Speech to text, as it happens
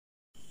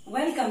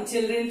Welcome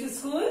children to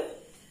school.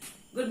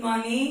 Good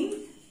morning.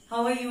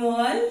 How are you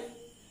all?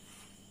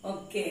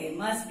 Okay,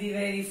 must be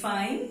very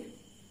fine.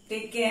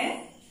 Take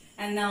care.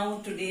 And now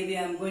today we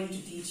are going to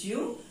teach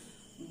you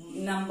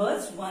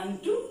numbers 1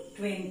 to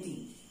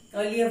 20.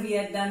 Earlier we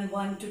had done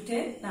 1 to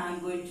 10. Now I am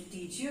going to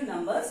teach you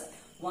numbers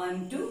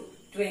 1 to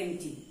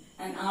 20.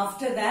 And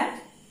after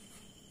that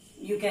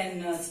you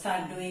can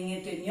start doing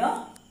it in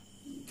your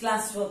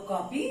classwork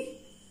copy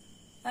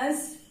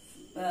as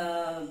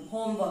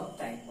homework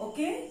type.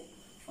 Okay?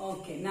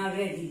 Okay, now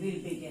ready,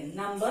 we'll begin.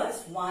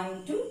 Numbers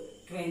 1 to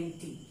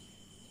 20.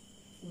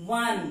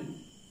 1,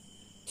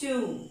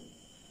 2,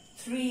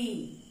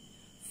 3,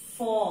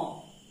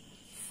 4,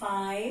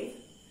 5,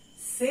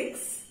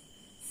 6,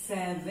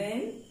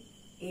 7,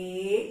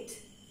 8,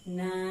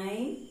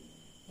 9,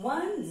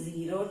 1,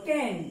 0,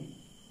 10.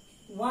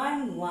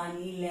 1, 1,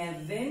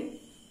 11,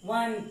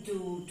 1,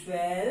 2,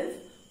 12,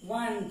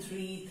 1,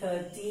 3,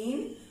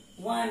 13,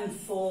 1,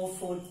 4,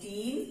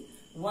 14,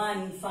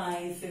 1,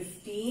 5,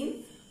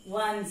 15,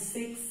 1,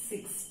 6,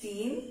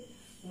 16,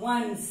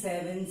 1,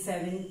 7,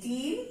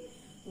 17,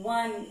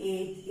 1,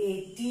 8,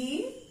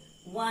 18,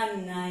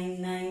 1,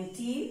 9,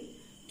 19,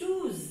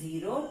 2,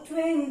 0,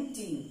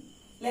 20.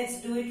 Let's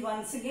do it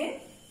once again.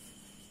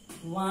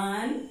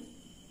 1,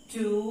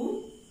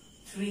 2,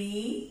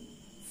 3,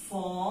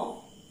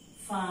 4,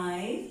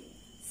 5,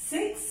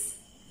 6,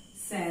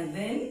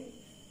 7,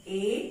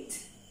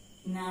 8,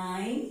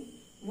 9,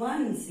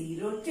 1,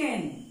 0,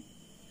 10.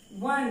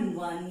 1,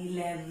 1,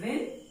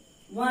 11,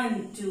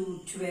 1, 2,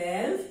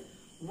 12,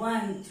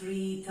 1,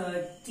 3,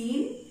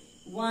 13,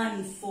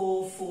 1,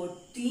 4,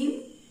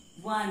 14,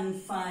 1,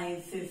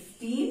 5,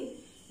 15,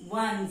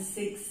 1,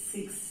 6,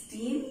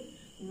 16,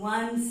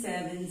 1,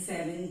 7,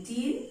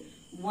 17,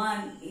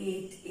 1,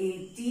 8,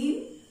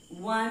 18,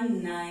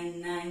 1,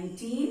 9,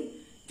 19,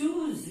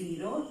 2,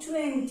 0,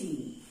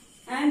 20.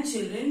 And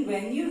children,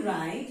 when you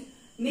write,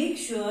 make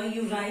sure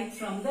you write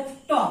from the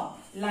top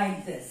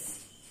like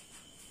this.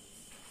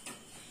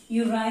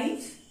 You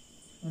write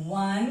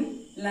 1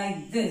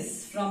 like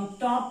this from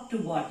top to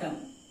bottom.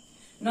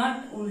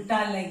 Not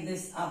ulta like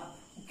this up.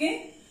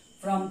 Okay?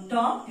 From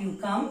top you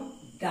come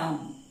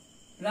down.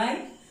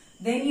 Right?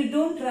 Then you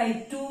don't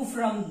write 2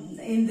 from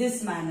in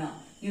this manner.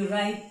 You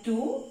write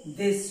 2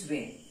 this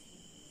way.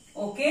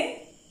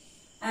 Okay?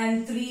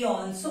 And 3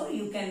 also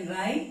you can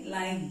write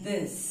like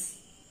this.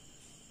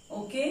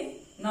 Okay?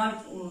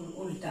 Not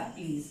ulta,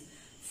 please.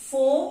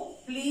 4,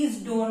 please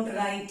don't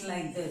write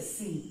like this.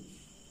 See,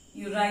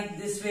 you write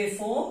this way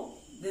 4.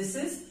 This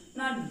is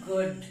not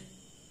good.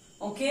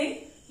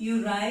 Okay?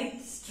 You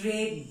write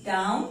straight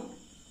down,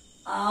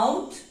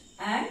 out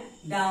and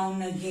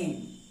down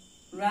again.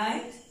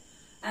 Right?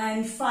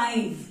 And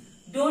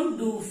 5. Don't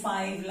do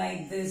 5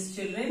 like this,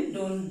 children.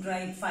 Don't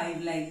write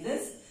 5 like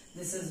this.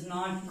 This is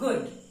not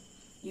good.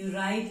 You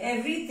write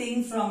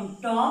everything from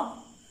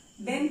top,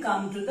 then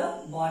come to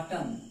the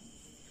bottom.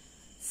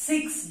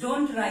 6,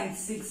 don't write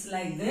 6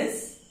 like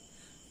this.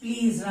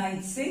 Please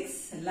write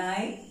 6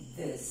 like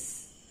this.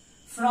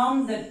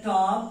 From the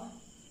top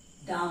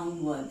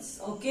downwards.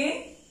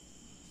 Okay?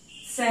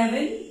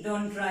 7,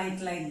 don't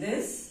write like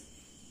this.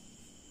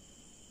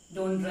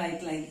 Don't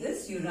write like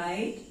this. You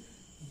write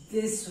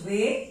this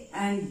way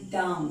and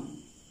down.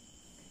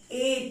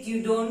 8,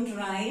 you don't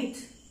write.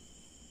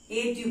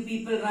 8, you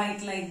people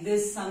write like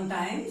this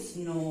sometimes.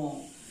 No.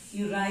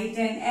 You write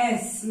an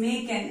S.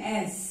 Make an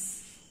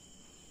S.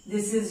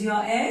 This is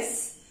your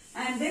S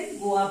and then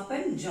go up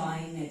and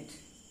join it.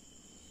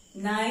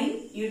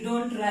 9, you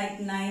don't write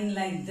 9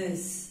 like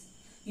this.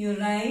 You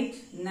write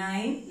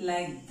 9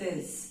 like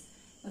this.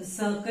 A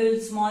circle,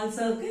 small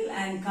circle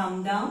and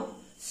come down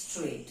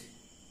straight.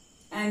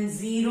 And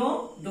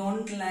 0,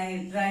 don't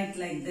write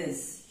like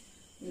this.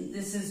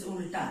 This is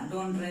ulta.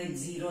 Don't write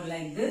 0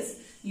 like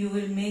this. You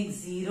will make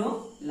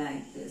 0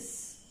 like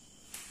this.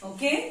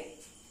 Okay?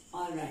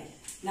 Alright.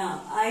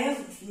 Now, I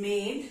have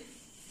made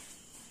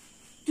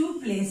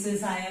 2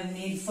 places I have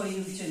made for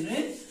you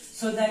children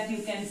so that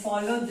you can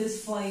follow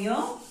this for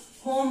your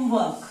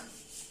homework.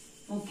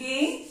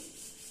 Okay?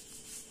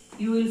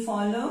 You will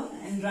follow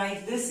and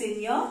write this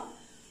in your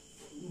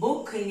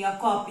book, in your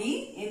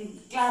copy, in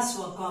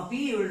classwork copy.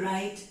 You will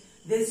write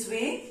this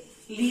way,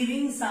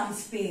 leaving some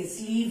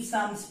space. Leave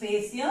some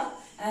space here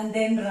and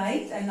then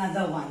write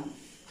another one.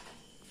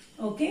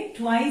 Okay?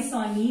 Twice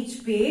on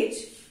each page,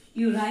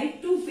 you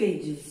write 2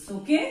 pages.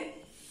 Okay?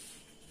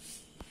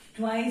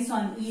 Twice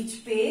on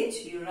each page,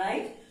 you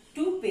write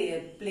 2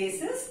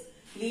 places,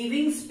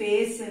 leaving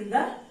space in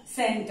the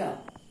center.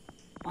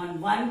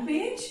 On one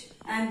page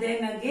and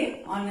then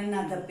again on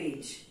another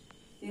page.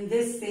 In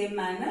this same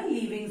manner,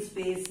 leaving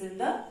space in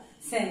the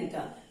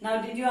center.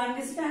 Now, did you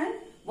understand?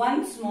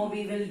 Once more,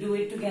 we will do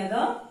it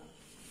together.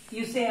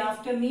 You say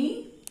after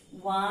me,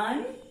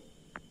 1,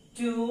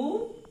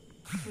 2,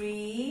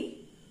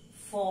 3,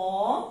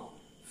 4,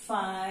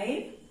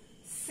 5,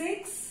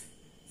 6,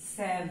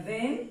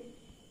 7,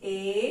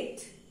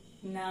 8,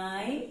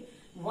 9,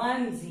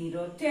 1,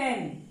 0,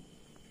 10.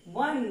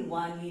 1,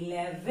 1,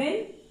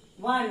 11,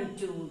 1,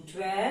 2,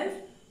 12,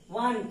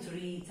 1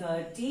 3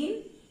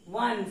 13,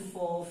 1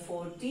 4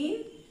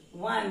 14,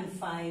 1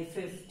 5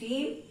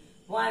 15,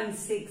 1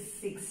 6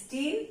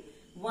 16,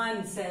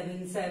 1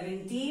 7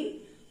 17,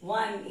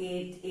 1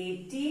 8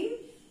 18,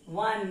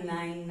 1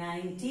 9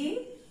 19,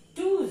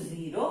 2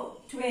 0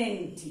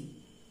 20.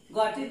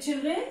 Got it,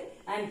 children?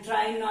 And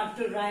try not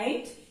to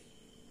write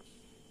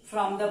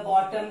from the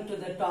bottom to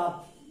the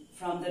top.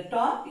 From the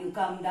top you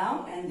come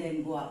down and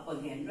then go up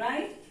again,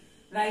 right?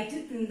 Write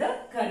it in the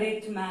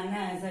correct manner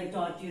as I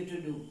taught you to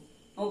do.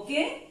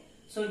 Okay?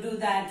 So do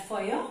that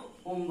for your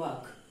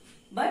homework.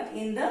 But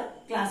in the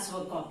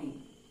classwork copy.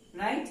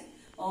 Right?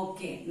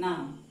 Okay,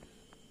 now.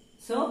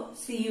 So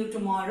see you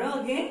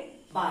tomorrow again.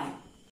 Bye.